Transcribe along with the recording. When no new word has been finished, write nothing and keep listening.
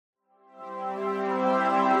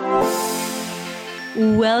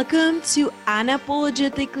Welcome to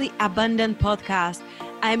Unapologetically Abundant Podcast.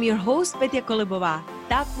 I'm your host, Petya Kolibova,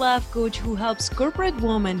 that love coach who helps corporate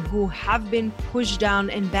women who have been pushed down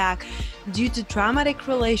and back due to traumatic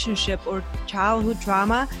relationship or childhood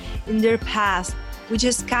trauma in their past, which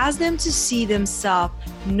has caused them to see themselves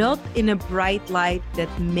not in a bright light that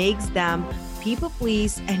makes them people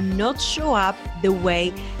please and not show up the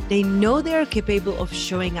way they know they are capable of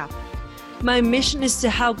showing up. My mission is to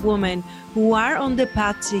help women who are on the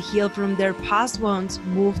path to heal from their past wounds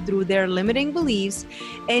move through their limiting beliefs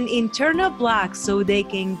and internal blocks so they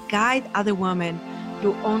can guide other women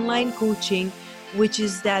through online coaching, which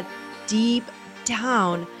is that deep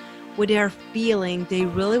down what they are feeling they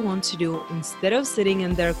really want to do instead of sitting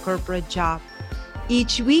in their corporate job.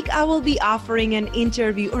 Each week, I will be offering an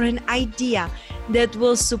interview or an idea that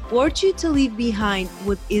will support you to leave behind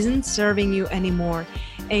what isn't serving you anymore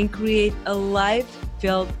and create a life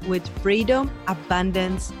filled with freedom,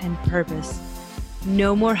 abundance, and purpose.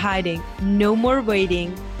 No more hiding, no more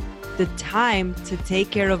waiting. The time to take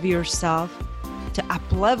care of yourself, to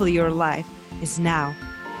uplevel your life is now.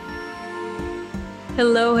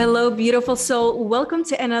 Hello, beautiful soul. Welcome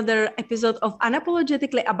to another episode of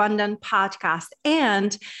Unapologetically Abundant Podcast.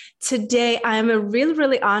 And today I'm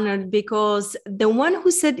really honored because the one who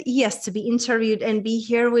said yes to be interviewed and be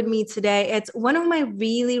here with me today, it's one of my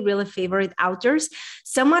really favorite authors,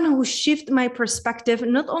 someone who shifted my perspective,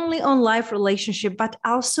 not only on life relationship, but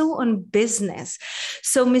also on business.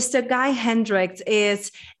 So Mr. Guy Hendricks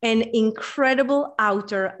is an incredible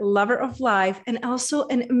author, lover of life, and also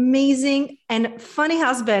an amazing and funny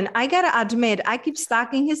husband. I gotta admit, I keep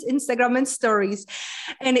stalking his Instagram and stories,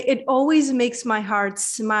 and it always makes my heart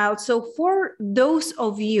smile. So for those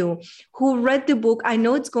of you who read the book, I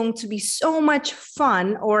know it's going to be so much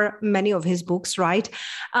fun, or many of his books, right?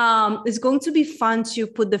 It's going to be fun to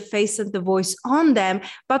put the face and the voice on them.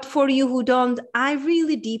 But for you who don't, I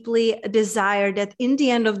really deeply desire that in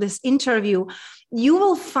the end of this interview, you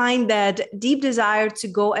will find that deep desire to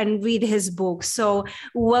go and read his book. So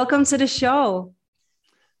welcome to the show.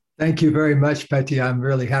 Thank you very much, Petya. I'm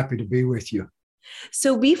really happy to be with you.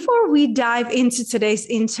 So before we dive into today's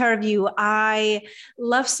interview, I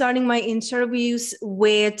love starting my interviews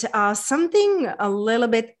with something a little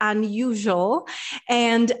bit unusual.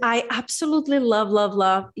 And I absolutely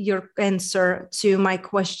love your answer to my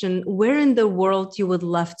question, where in the world you would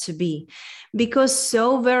love to be? Because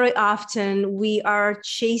so very often we are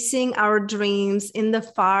chasing our dreams in the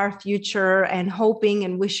far future and hoping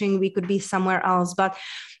and wishing we could be somewhere else. But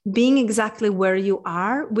being exactly where you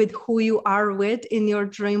are with who you are with in your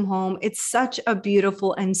dream home, it's such a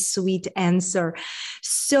beautiful and sweet answer.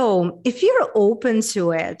 So if you're open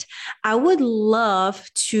to it, I would love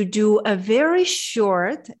to do a very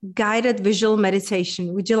short guided visual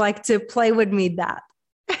meditation. Would you like to play with me that?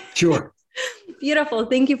 Sure. Beautiful.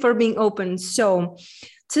 Thank you for being open. So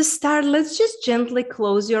to start, let's just gently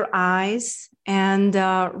close your eyes and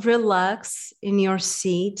relax in your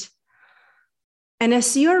seat. And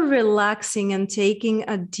as you're relaxing and taking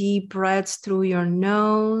a deep breath through your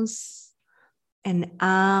nose and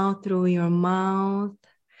out through your mouth,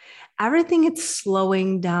 everything is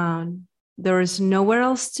slowing down. There is nowhere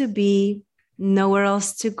else to be, nowhere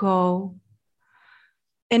else to go.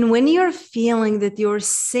 And when you're feeling that you're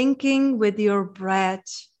sinking with your breath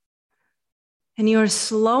and you're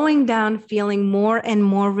slowing down, feeling more and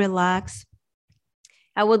more relaxed,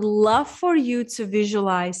 I would love for you to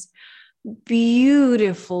visualize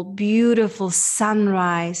beautiful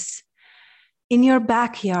sunrise in your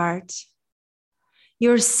backyard.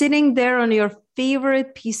 You're sitting there on your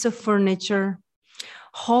favorite piece of furniture,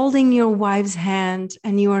 holding your wife's hand,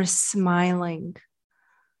 and you are smiling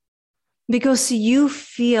because you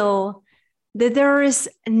feel that there is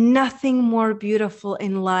nothing more beautiful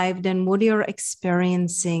in life than what you're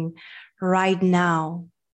experiencing right now.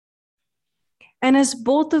 And as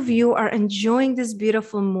both of you are enjoying this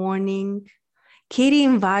beautiful morning, Katie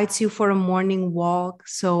invites you for a morning walk.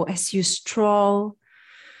 So as you stroll,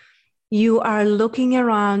 you are looking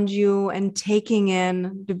around you and taking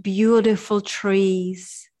in the beautiful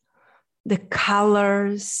trees, the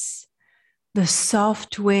colors, the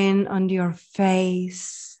soft wind on your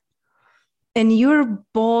face. And you're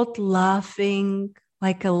both laughing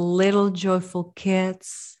like a little joyful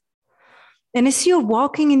kids. And as you're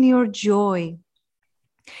walking in your joy,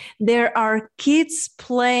 there are kids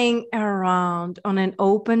playing around on an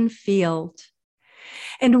open field.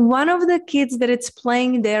 And one of the kids that is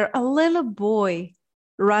playing there, a little boy,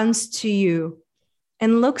 runs to you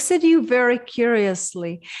and looks at you very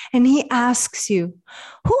curiously. And he asks you,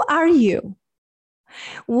 "Who are you?"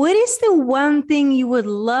 What is the one thing you would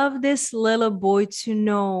love this little boy to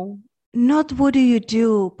know? Not what do you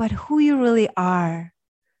do, but who you really are.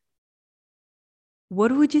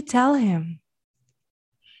 What would you tell him?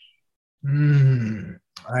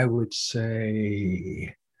 I would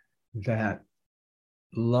say that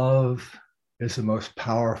love is the most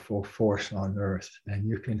powerful force on earth, and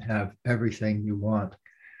you can have everything you want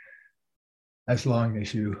as long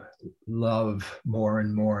as you love more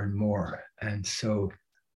and more and more. And so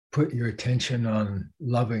put your attention on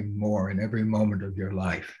loving more in every moment of your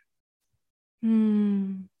life.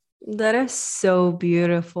 That is so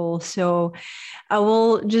beautiful. So I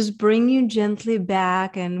will just bring you gently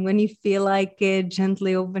back. And when you feel like it,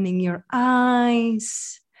 gently opening your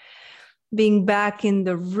eyes, being back in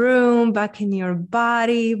the room, back in your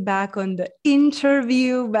body, back on the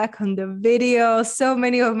interview, back on the video. So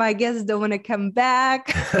many of my guests don't want to come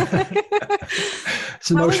back. It's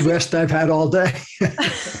the most rest I've had all day.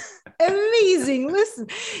 Amazing. Listen,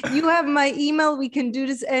 you have my email. We can do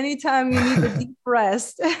this anytime you need a deep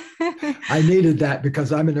rest. I needed that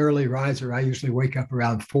because I'm an early riser. I usually wake up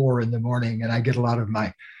around 4 in the morning, and I get a lot of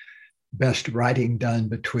my best writing done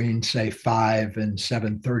between, say, 5 and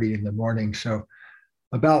 7:30 in the morning. So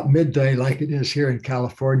about midday, like it is here in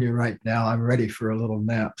California right now, I'm ready for a little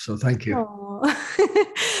nap. So thank you.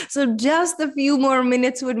 So just a few more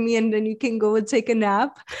minutes with me, and then you can go and take a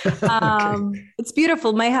nap. Okay. It's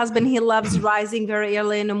beautiful. My husband, he loves rising very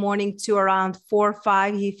early in the morning to around 4 or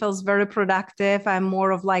 5. He feels very productive. I'm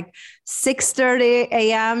more of like 6:30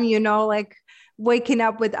 a.m., like waking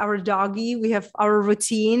up with our doggy. We have our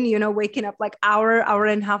routine, waking up like hour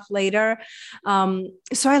and a half later.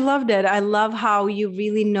 So I loved it. I love how you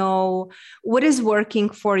really know what is working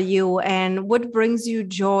for you and what brings you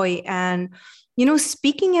joy. And,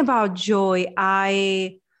 speaking about joy,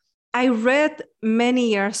 I read many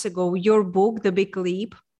years ago your book, The Big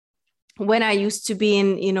Leap, when I used to be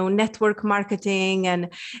in, network marketing, and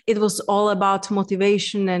it was all about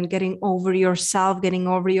motivation and getting over yourself, getting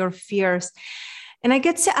over your fears. And I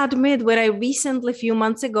get to admit, when I recently, a few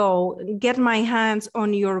months ago, get my hands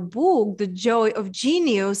on your book, The Joy of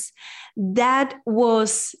Genius, that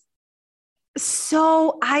was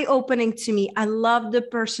so eye-opening to me. I love the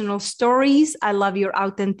personal stories. I love your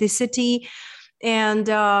authenticity. And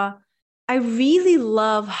I really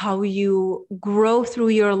love how you grow through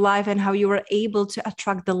your life and how you were able to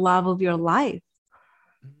attract the love of your life.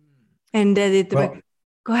 And that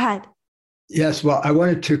go ahead. Yes, well, I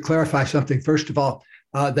wanted to clarify something. First of all,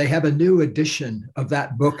 they have a new edition of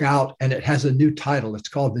that book out, and it has a new title. It's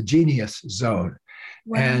called The Genius Zone.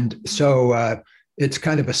 Wow. And so it's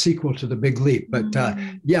kind of a sequel to The Big Leap. But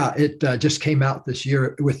it just came out this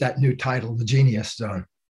year with that new title, The Genius Zone.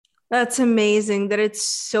 That's amazing. That it's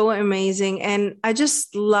so amazing. And I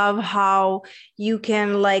just love how you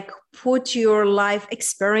can put your life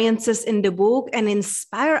experiences in the book and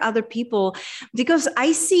inspire other people, because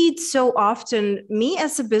I see it so often. Me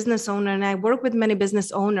as a business owner, and I work with many business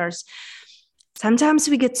owners, sometimes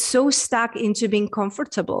we get so stuck into being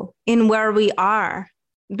comfortable in where we are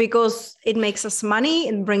because it makes us money,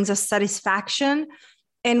 it brings us satisfaction,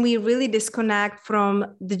 and we really disconnect from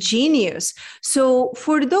the genius. So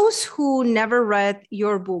for those who never read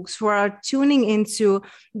your books, who are tuning into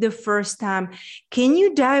the first time, can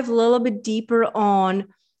you dive a little bit deeper on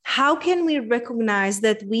how can we recognize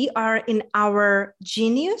that we are in our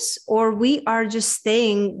genius, or we are just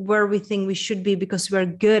staying where we think we should be because we're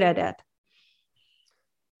good at it?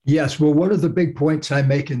 Yes. Well, one of the big points I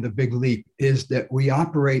make in The Big Leap is that we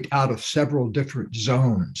operate out of several different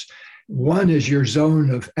zones. One is your zone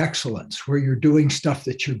of excellence, where you're doing stuff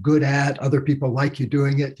that you're good at. Other people like you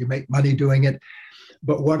doing it. You make money doing it.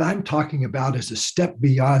 But what I'm talking about is a step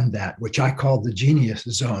beyond that, which I call the genius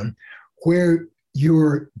zone, where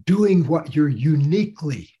you're doing what you're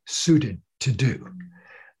uniquely suited to do.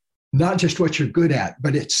 Not just what you're good at,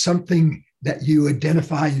 but it's something that you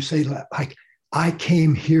identify. You say, like, I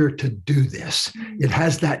came here to do this. It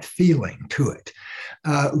has that feeling to it.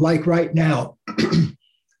 Like right now,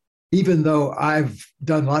 even though I've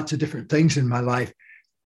done lots of different things in my life,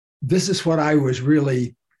 this is what I was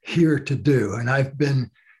really here to do. And I've been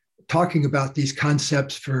talking about these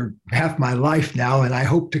concepts for half my life now, and I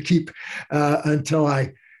hope to keep until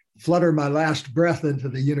I flutter my last breath into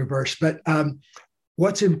the universe. But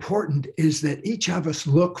what's important is that each of us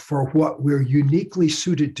look for what we're uniquely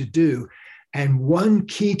suited to do. And one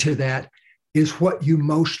key to that is what you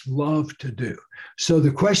most love to do. So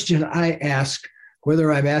the question I ask,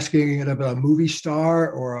 whether I'm asking it of a movie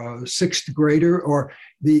star or a sixth grader, or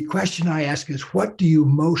the question I ask is, what do you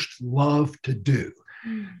most love to do?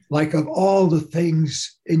 Like, of all the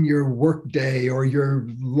things in your workday or your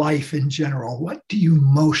life in general, what do you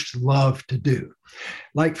most love to do?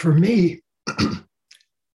 Like for me,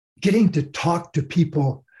 getting to talk to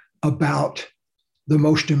people about the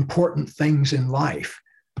most important things in life,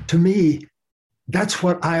 to me, that's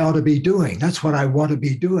what I ought to be doing. That's what I want to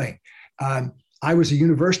be doing. I was a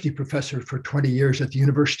university professor for 20 years at the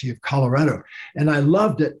University of Colorado, and I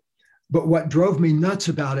loved it. But what drove me nuts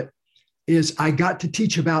about it is I got to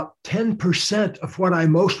teach about 10% of what I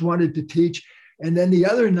most wanted to teach. And then the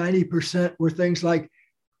other 90% were things like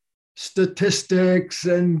statistics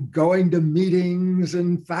and going to meetings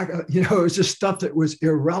and fact, it was just stuff that was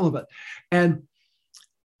irrelevant. And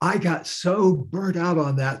I got so burnt out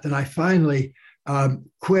on that I finally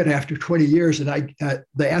quit after 20 years. And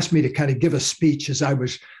they asked me to kind of give a speech as I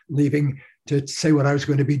was leaving to say what I was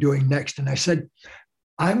going to be doing next. And I said,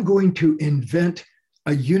 I'm going to invent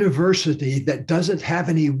a university that doesn't have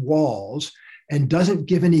any walls and doesn't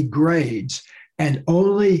give any grades and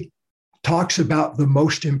only talks about the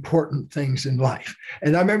most important things in life.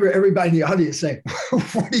 And I remember everybody in the audience saying,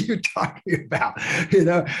 what are you talking about?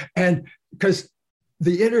 And because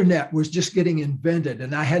the internet was just getting invented,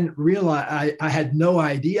 and I hadn't realized, I had no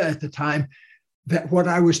idea at the time that what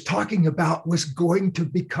I was talking about was going to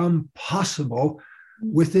become possible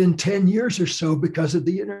within 10 years or so because of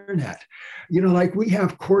the internet. Like we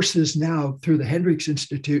have courses now through the Hendricks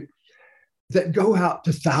Institute that go out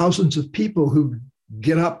to thousands of people who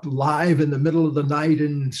get up live in the middle of the night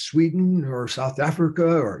in Sweden or South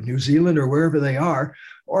Africa or New Zealand or wherever they are.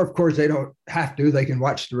 Or of course, they don't have to, they can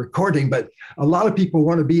watch the recording, but a lot of people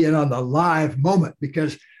want to be in on the live moment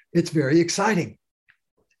because it's very exciting.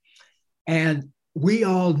 And we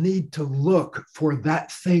all need to look for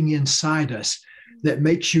that thing inside us that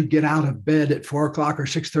makes you get out of bed at 4 o'clock or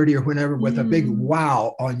 6:30 or whenever with a big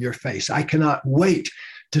wow on your face. I cannot wait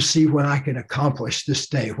to see what I can accomplish this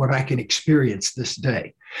day, what I can experience this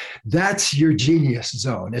day. That's your genius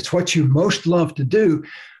zone. It's what you most love to do.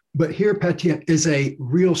 But here, Petya, is a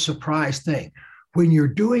real surprise thing. When you're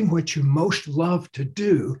doing what you most love to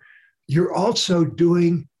do, you're also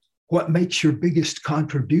doing what makes your biggest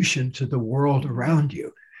contribution to the world around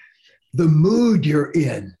you. The mood you're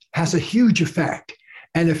in has a huge effect.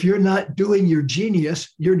 And if you're not doing your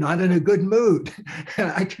genius, you're not in a good mood.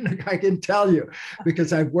 I can tell you,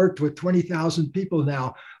 because I've worked with 20,000 people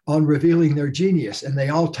now on revealing their genius, and they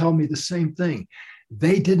all tell me the same thing.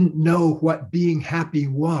 They didn't know what being happy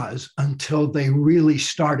was until they really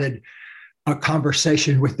started a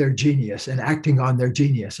conversation with their genius and acting on their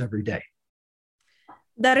genius every day.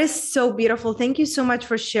 That is so beautiful. Thank you so much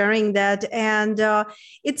for sharing that. And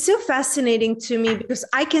it's so fascinating to me because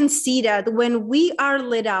I can see that when we are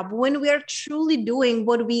lit up, when we are truly doing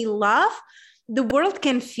what we love, the world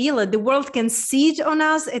can feel it. The world can see it on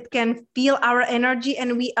us. It can feel our energy,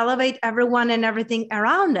 and we elevate everyone and everything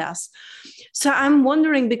around us. So I'm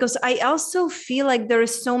wondering, because I also feel like there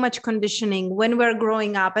is so much conditioning when we're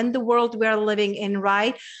growing up and the world we're living in,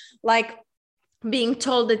 right? Like being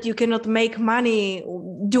told that you cannot make money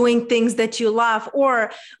doing things that you love, or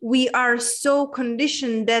we are so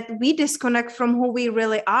conditioned that we disconnect from who we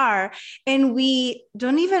really are, and we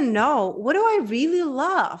don't even know, what do I really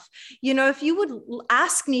love? If you would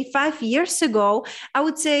ask me 5 years ago, I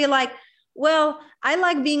would say like, well, I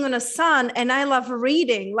like being on a sun and I love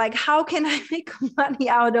reading. Like, how can I make money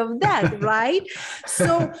out of that, right?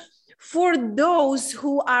 So for those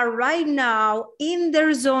who are right now in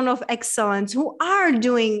their zone of excellence, who are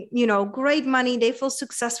doing, great money, they feel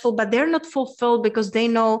successful, but they're not fulfilled because they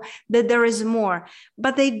know that there is more,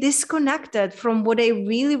 but they disconnected from what they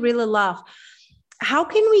really, really love. How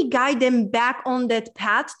can we guide them back on that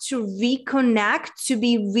path to reconnect, to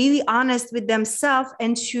be really honest with themselves,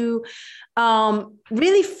 and to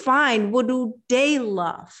really find what do they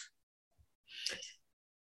love?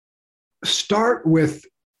 Start with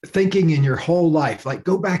thinking in your whole life, like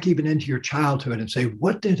go back even into your childhood and say,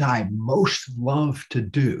 what did I most love to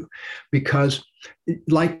do? Because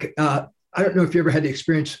I don't know if you ever had the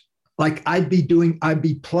experience, like I'd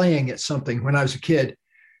be playing at something when I was a kid,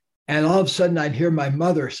 and all of a sudden I'd hear my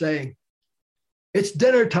mother saying, it's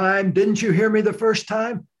dinner time. Didn't you hear me the first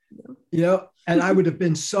time? And I would have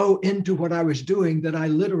been so into what I was doing that I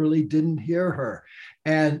literally didn't hear her.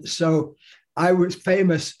 And so I was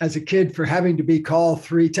famous as a kid for having to be called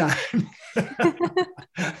 3 times.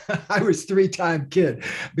 I was 3-time kid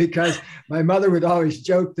because my mother would always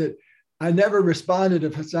joke that I never responded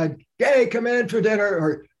if I said, "Gay, come in for dinner,"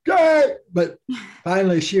 or "Gay." But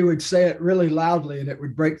finally she would say it really loudly and it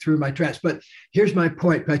would break through my trance. But here's my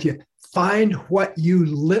point, Petya. Find what you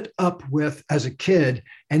lit up with as a kid,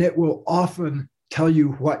 and it will often tell you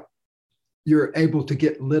what you're able to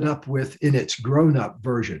get lit up with in its grown-up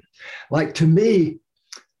version. Like, to me,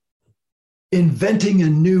 inventing a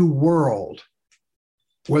new world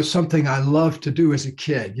was something I loved to do as a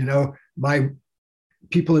kid. You know, my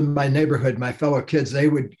people in my neighborhood, my fellow kids, they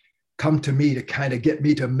would come to me to kind of get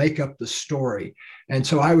me to make up the story. And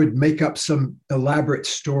so I would make up some elaborate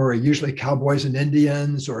story, usually cowboys and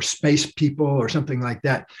Indians or space people or something like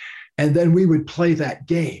that. And then we would play that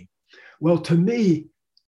game. Well, to me,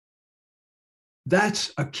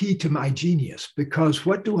 that's a key to my genius, because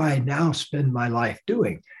what do I now spend my life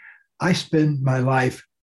doing? I spend my life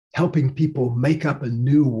helping people make up a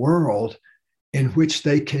new world in which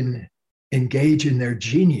they can engage in their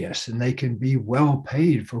genius and they can be well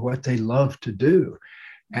paid for what they love to do.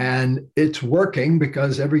 And it's working,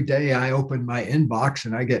 because every day I open my inbox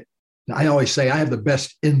and I always say I have the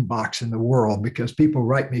best inbox in the world, because people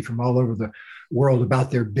write me from all over the world about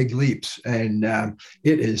their big leaps. And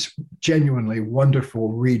it is genuinely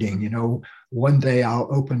wonderful reading. You know, one day I'll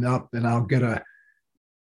open up and I'll get a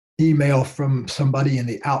email from somebody in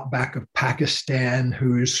the outback of Pakistan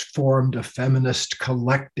who's formed a feminist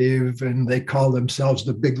collective, and they call themselves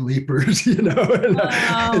the Big Leapers, you know.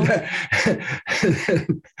 Wow.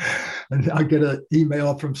 And I'll get an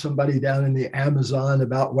email from somebody down in the Amazon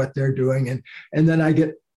about what they're doing. And then I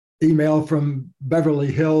get email from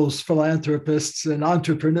Beverly Hills philanthropists and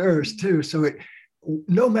entrepreneurs too. So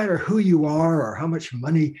no matter who you are or how much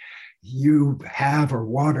money you have or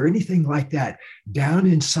want or anything like that, down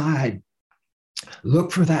inside,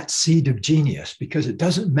 look for that seed of genius, because it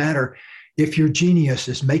doesn't matter if your genius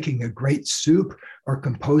is making a great soup or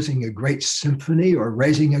composing a great symphony or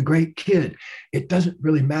raising a great kid. It doesn't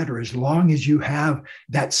really matter, as long as you have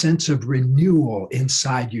that sense of renewal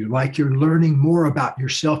inside you, like you're learning more about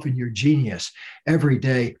yourself and your genius every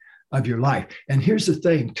day of your life. And here's the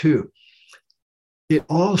thing too, it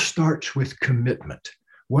all starts with commitment.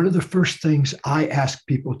 One of the first things I ask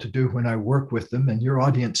people to do when I work with them, and your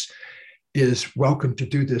audience is welcome to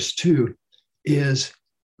do this too, is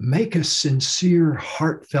make a sincere,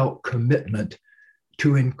 heartfelt commitment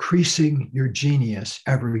to increasing your genius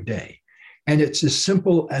every day. And it's as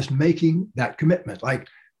simple as making that commitment. Like,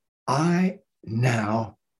 I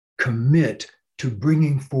now commit to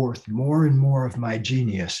bringing forth more and more of my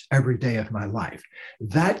genius every day of my life.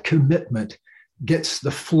 That commitment gets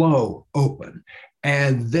the flow open.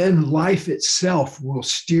 And then life itself will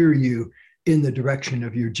steer you in the direction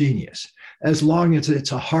of your genius, as long as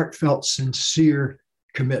it's a heartfelt, sincere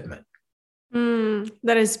commitment.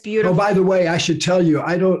 That is beautiful. Oh, by the way, I should tell you,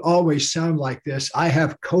 I don't always sound like this. I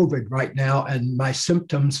have COVID right now, and my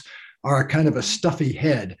symptoms are kind of a stuffy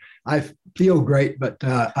head. I feel great, but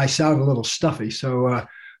I sound a little stuffy. So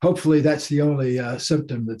hopefully that's the only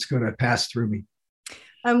symptom that's going to pass through me.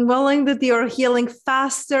 I'm willing that you're healing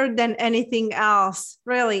faster than anything else.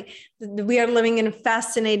 Really, we are living in a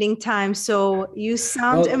fascinating time. So you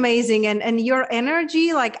sound amazing, and your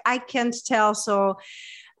energy, like, I can't tell. So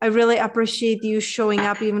I really appreciate you showing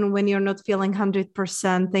up even when you're not feeling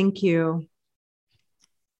 100%. Thank you.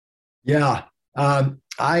 Yeah.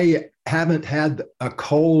 I haven't had a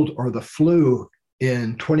cold or the flu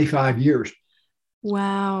in 25 years.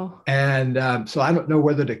 Wow. And so I don't know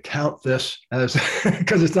whether to count this as,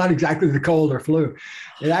 because it's not exactly the cold or flu.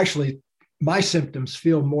 It actually, my symptoms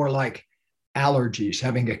feel more like allergies,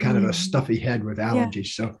 having a kind of a stuffy head with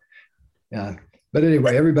allergies. Yeah. So, but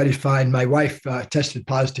anyway, everybody's fine. My wife tested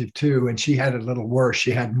positive too, and she had it a little worse.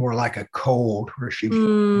 She had more like a cold, where she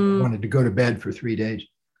wanted to go to bed for 3 days.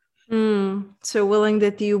 So willing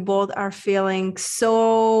that you both are feeling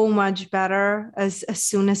so much better as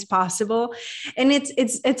soon as possible. And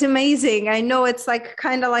it's amazing. I know it's like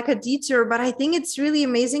kind of like a detour, but I think it's really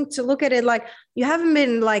amazing to look at it like you haven't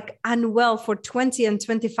been like unwell for 20 and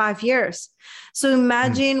 25 years. So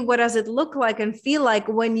imagine what does it look like and feel like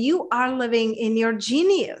when you are living in your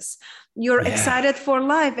genius. You're excited for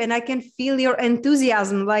life, and I can feel your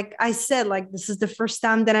enthusiasm. Like I said, like, this is the first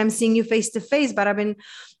time that I'm seeing you face to face, but I've been,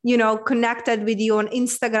 connected with you on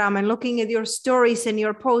Instagram and looking at your stories and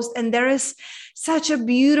your posts. And there is such a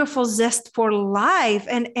beautiful zest for life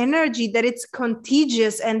and energy that it's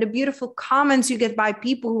contagious, and the beautiful comments you get by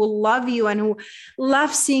people who love you and who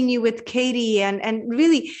love seeing you with Katie, and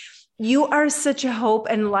really, you are such a hope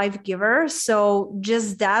and life giver. So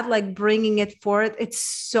just that, like bringing it forth, it's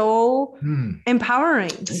so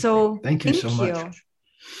empowering. So thank you so much.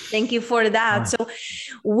 Thank you for that. So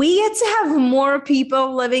we get to have more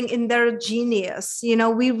people living in their genius.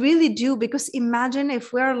 We really do, because imagine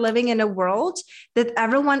if we are living in a world that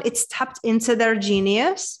everyone is tapped into their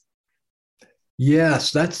genius. Yes,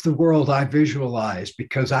 that's the world I visualize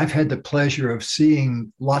because I've had the pleasure of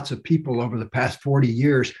seeing lots of people over the past 40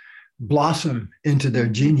 years blossom into their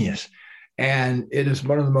genius. And it is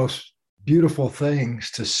one of the most beautiful things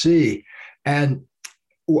to see. And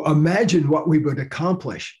imagine what we would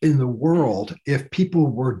accomplish in the world if people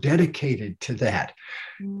were dedicated to that.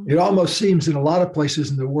 It almost seems in a lot of places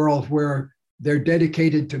in the world where they're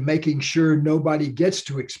dedicated to making sure nobody gets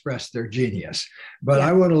to express their genius. But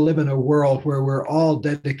I want to live in a world where we're all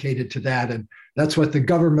dedicated to that. And that's what the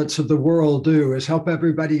governments of the world do, is help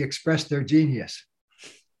everybody express their genius.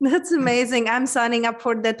 That's amazing. I'm signing up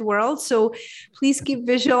for that world. So please keep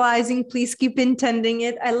visualizing. Please keep intending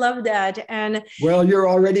it. I love that. And well, you're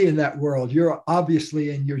already in that world. You're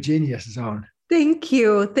obviously in your genius zone. Thank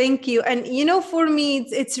you. Thank you. And, for me,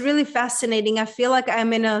 it's really fascinating. I feel like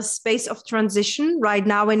I'm in a space of transition right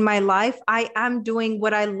now in my life. I am doing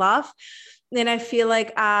what I love. And I feel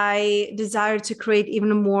like I desire to create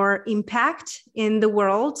even more impact in the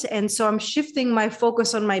world. And so I'm shifting my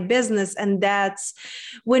focus on my business. And that's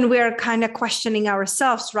when we're kind of questioning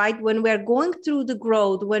ourselves, right? When we're going through the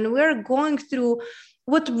growth, when we're going through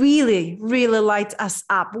what really, really lights us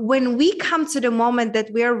up, when we come to the moment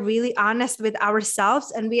that we are really honest with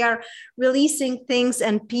ourselves and we are releasing things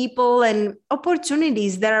and people and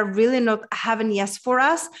opportunities that are really not having yes for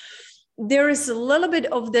us, there is a little bit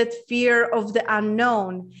of that fear of the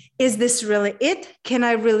unknown. Is this really it? Can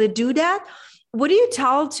I really do that? What do you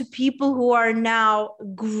tell to people who are now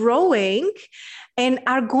growing and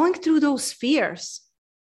are going through those fears?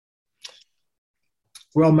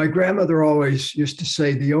 Well, my grandmother always used to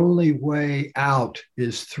say, the only way out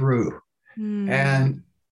is through. And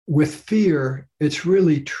with fear, it's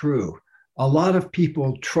really true. A lot of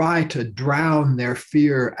people try to drown their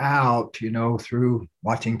fear out, through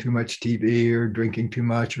watching too much TV or drinking too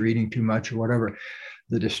much or eating too much or whatever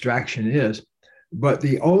the distraction is. But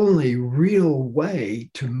the only real way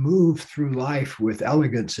to move through life with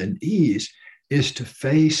elegance and ease is to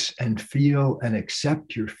face and feel and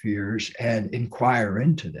accept your fears and inquire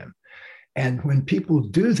into them. And when people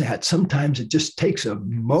do that, sometimes it just takes a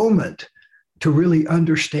moment to really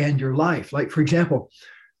understand your life. Like, for example,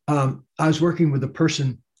 I was working with a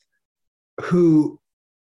person who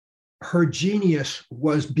her genius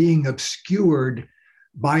was being obscured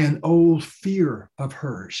by an old fear of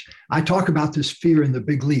hers. I talk about this fear in The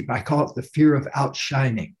Big Leap. I call it the fear of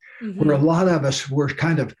outshining, where a lot of us were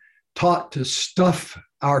kind of taught to stuff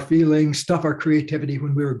our feelings, stuff our creativity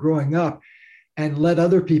when we were growing up, and let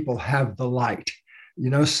other people have the light.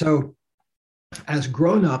 So as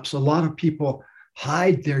grown-ups, a lot of people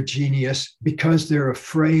hide their genius because they're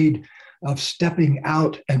afraid of stepping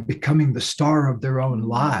out and becoming the star of their own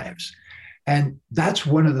lives. And that's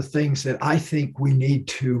one of the things that I think we need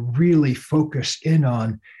to really focus in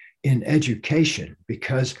on in education,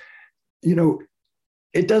 because,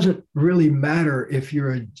 it doesn't really matter if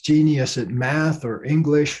you're a genius at math or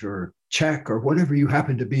English or Czech or whatever you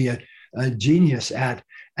happen to be a genius at,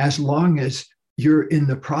 as long as you're in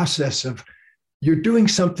the process of, you're doing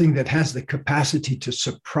something that has the capacity to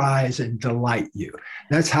surprise and delight you.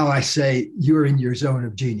 That's how I say you're in your zone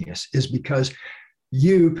of genius, is because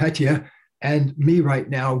you, Petya, and me right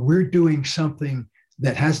now, we're doing something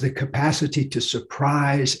that has the capacity to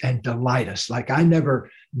surprise and delight us. Like, I never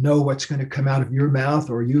know what's going to come out of your mouth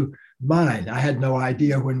or you mine. I had no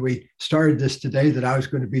idea when we started this today that I was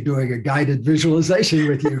going to be doing a guided visualization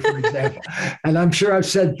with you, for example. And I'm sure I've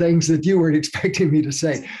said things that you weren't expecting me to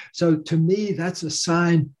say. So to me, that's a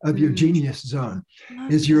sign of your genius zone,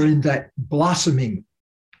 is you're in that blossoming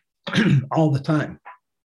all the time.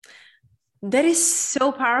 That is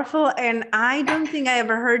so powerful. And I don't think I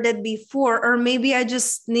ever heard that before, or maybe I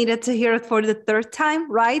just needed to hear it for the third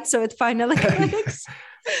time, right? So it finally clicks.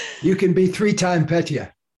 You can be 3-time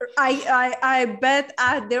Petya. I bet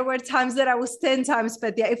there were times that I was 10 times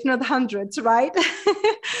Petya, if not hundreds, right?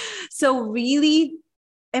 So really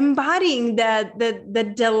embodying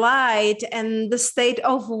the delight and the state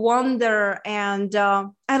of wonder. And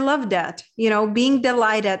I love that, being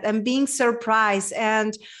delighted and being surprised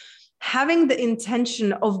and having the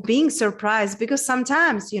intention of being surprised, because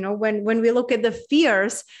sometimes, when we look at the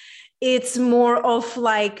fears, it's more of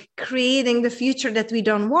like creating the future that we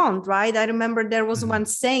don't want, right? I remember there was one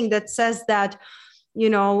saying that says that,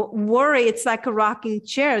 worry, it's like a rocking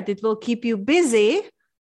chair that will keep you busy,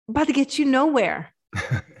 but get you nowhere.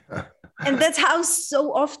 And that's how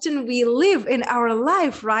so often we live in our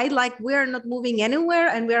life, right? Like, we're not moving anywhere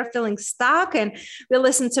and we're feeling stuck, and we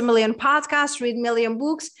listen to a million podcasts, read a million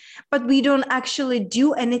books, but we don't actually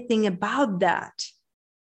do anything about that.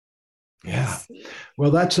 Yeah.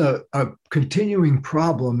 Well, that's a continuing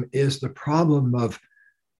problem, is the problem of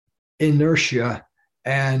inertia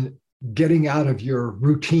and getting out of your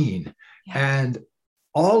routine. Yeah. And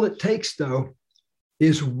all it takes, though,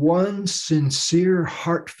 is one sincere,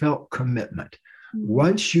 heartfelt commitment.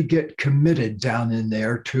 Once you get committed down in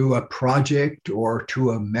there to a project or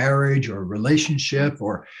to a marriage or a relationship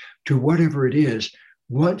or to whatever it is,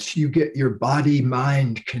 once you get your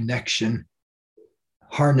body-mind connection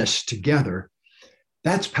harnessed together,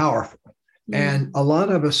 that's powerful. And a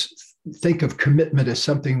lot of us think of commitment as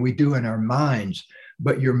something we do in our minds,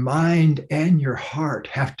 but your mind and your heart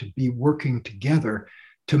have to be working together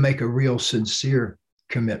to make a real sincere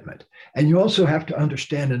commitment. And you also have to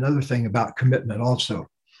understand another thing about commitment also.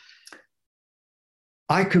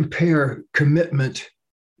 I compare commitment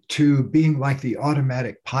to being like the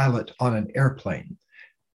automatic pilot on an airplane.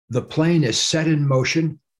 The plane is set in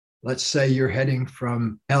motion. Let's say you're heading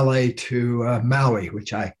from LA to Maui,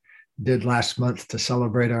 which I did last month to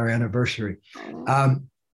celebrate our anniversary.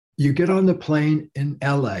 You get on the plane in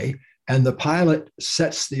LA and the pilot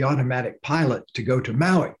sets the automatic pilot to go to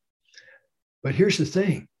Maui. But here's the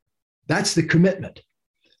thing, that's the commitment.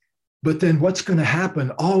 But then what's going to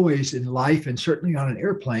happen always in life, and certainly on an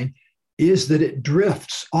airplane, is that it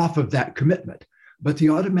drifts off of that commitment. But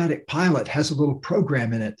the automatic pilot has a little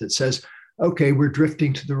program in it that says, okay, we're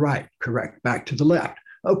drifting to the right, correct, back to the left.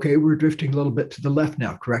 Okay, we're drifting a little bit to the left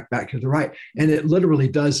now, correct, back to the right. And it literally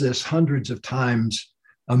does this hundreds of times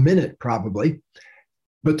a minute, probably.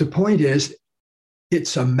 But the point is,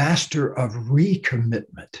 it's a master of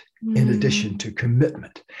recommitment in addition to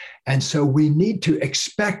commitment. And so we need to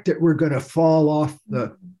expect that we're going to fall off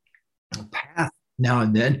the path now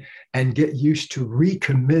and then and get used to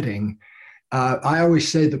recommitting. I always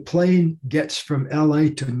say the plane gets from LA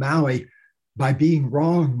to Maui by being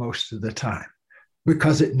wrong most of the time,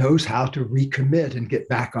 because it knows how to recommit and get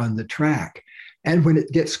back on the track. And when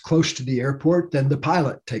it gets close to the airport, then the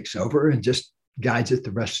pilot takes over and just guides it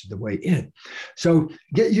the rest of the way in. So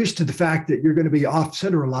get used to the fact that you're going to be off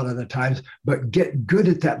center a lot of the times, but get good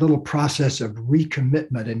at that little process of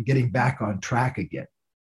recommitment and getting back on track again.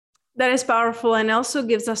 That is powerful, and also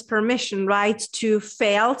gives us permission, right, to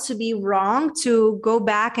fail, to be wrong, to go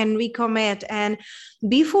back and recommit. And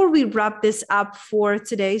before we wrap this up for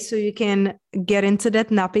today, so you can get into that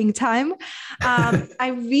napping time,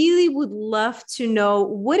 I really would love to know,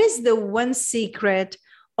 what is the one secret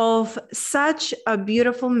of such a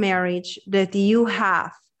beautiful marriage that you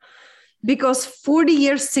have? Because 40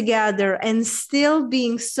 years together and still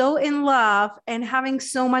being so in love and having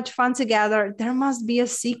so much fun together, there must be a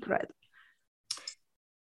secret.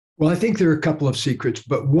 Well, I think there are a couple of secrets,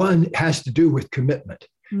 but one has to do with commitment.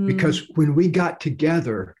 Because when we got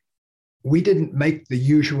together, we didn't make the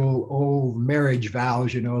usual old marriage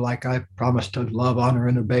vows, like I promised to love, honor,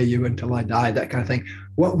 and obey you until I die, that kind of thing.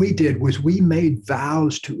 What we did was we made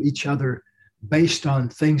vows to each other based on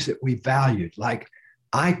things that we valued, like,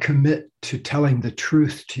 I commit to telling the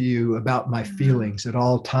truth to you about my feelings at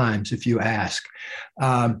all times if you ask.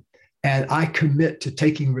 And I commit to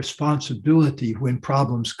taking responsibility when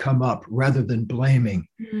problems come up rather than blaming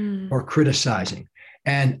or criticizing.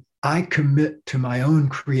 And I commit to my own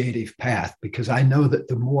creative path, because I know that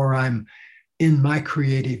the more I'm in my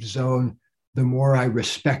creative zone, the more I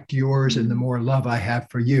respect yours and the more love I have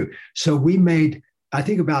for you. So we made, I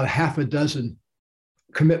think, about half a dozen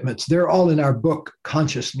commitments. They're all in our book,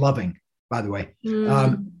 Conscious Loving, by the way.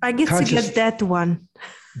 I get to get that one.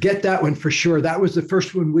 Get that one for sure. That was the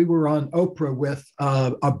first one we were on Oprah with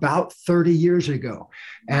about 30 years ago.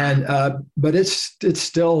 And but it's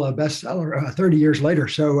still a bestseller 30 years later.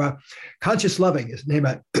 So Conscious Loving is the name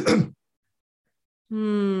of it.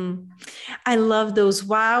 I love those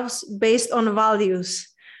vows based on values.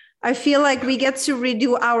 I feel like we get to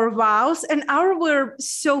redo our vows, and our were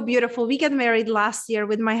so beautiful. We got married last year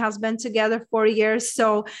with my husband, together 4 years.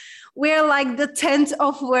 So we're like the 10th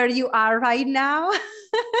of where you are right now.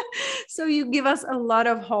 So you give us a lot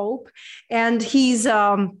of hope. And he's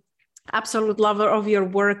absolute lover of your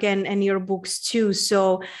work and your books too.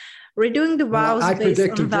 So redoing the vows. Well,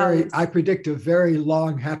 I predict a very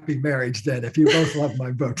long, happy marriage then, if you both love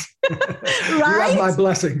my books. Right? You have my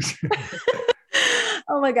blessings.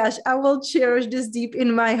 Oh my gosh, I will cherish this deep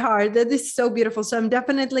in my heart. That is so beautiful. So I'm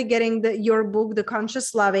definitely getting your book, The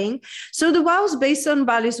Conscious Loving. So the vows based on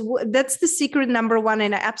values, that's the secret number one.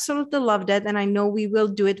 And I absolutely love that. And I know we will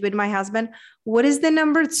do it with my husband. What is the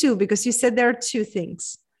number two? Because you said there are two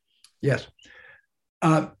things. Yes.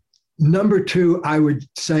 Number two, I would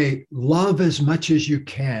say, love as much as you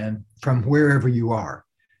can from wherever you are.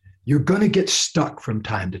 You're going to get stuck from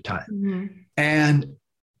time to time. And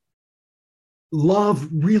love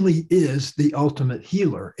really is the ultimate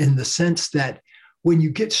healer in the sense that when you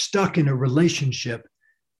get stuck in a relationship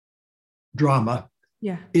drama,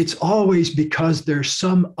 it's always because there's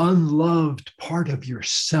some unloved part of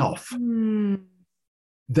yourself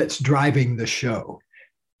that's driving the show.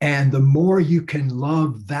 And the more you can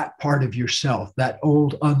love that part of yourself, that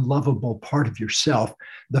old unlovable part of yourself,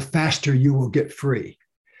 the faster you will get free.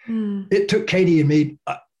 It took Katie and me,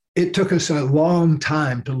 it took us a long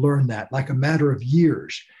time to learn that, like a matter of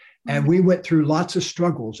years. And we went through lots of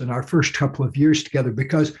struggles in our first couple of years together,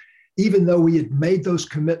 because even though we had made those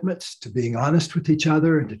commitments to being honest with each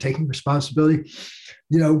other and to taking responsibility,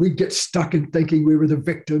 we'd get stuck in thinking we were the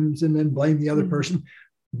victims and then blame the other person.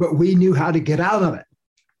 But we knew how to get out of it.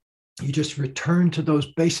 You just return to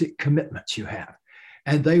those basic commitments you have,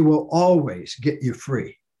 and they will always get you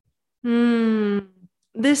free.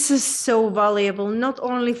 This is so valuable, not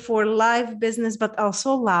only for life, business, but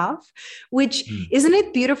also love, which isn't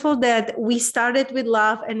it beautiful that we started with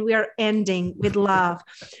love and we are ending with love?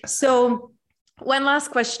 So one last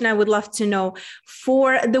question I would love to know,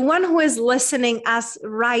 for the one who is listening us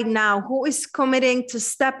right now, who is committing to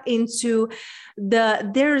step into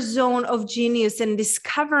their zone of genius and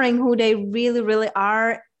discovering who they really, really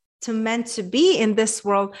are meant to be in this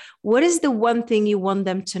world, what is the one thing you want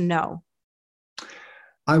them to know?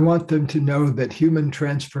 I want them to know that human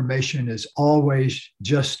transformation is always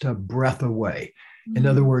just a breath away. In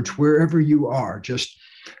other words, wherever you are, just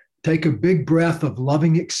take a big breath of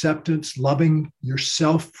loving acceptance, loving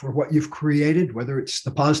yourself for what you've created, whether it's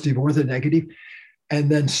the positive or the negative, and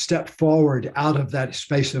then step forward out of that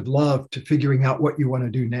space of love to figuring out what you want to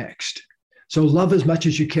do next. So love as much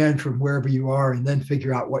as you can from wherever you are, and then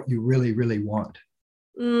figure out what you really, really want.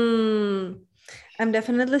 I'm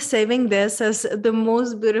definitely saving this as the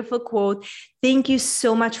most beautiful quote. Thank you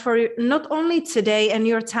so much for not only today and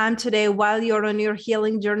your time today while you're on your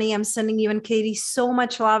healing journey. I'm sending you and Katie so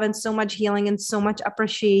much love and so much healing and so much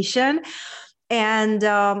appreciation. And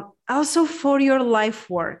also for your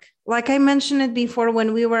life work. Like I mentioned it before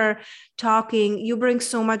when we were talking, you bring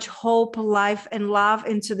so much hope, life, and love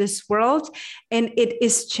into this world, and it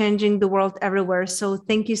is changing the world everywhere. So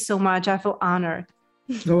thank you so much. I feel honored.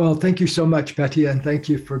 Well, thank you so much, Petya, and thank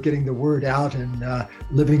you for getting the word out and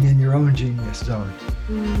living in your own genius zone.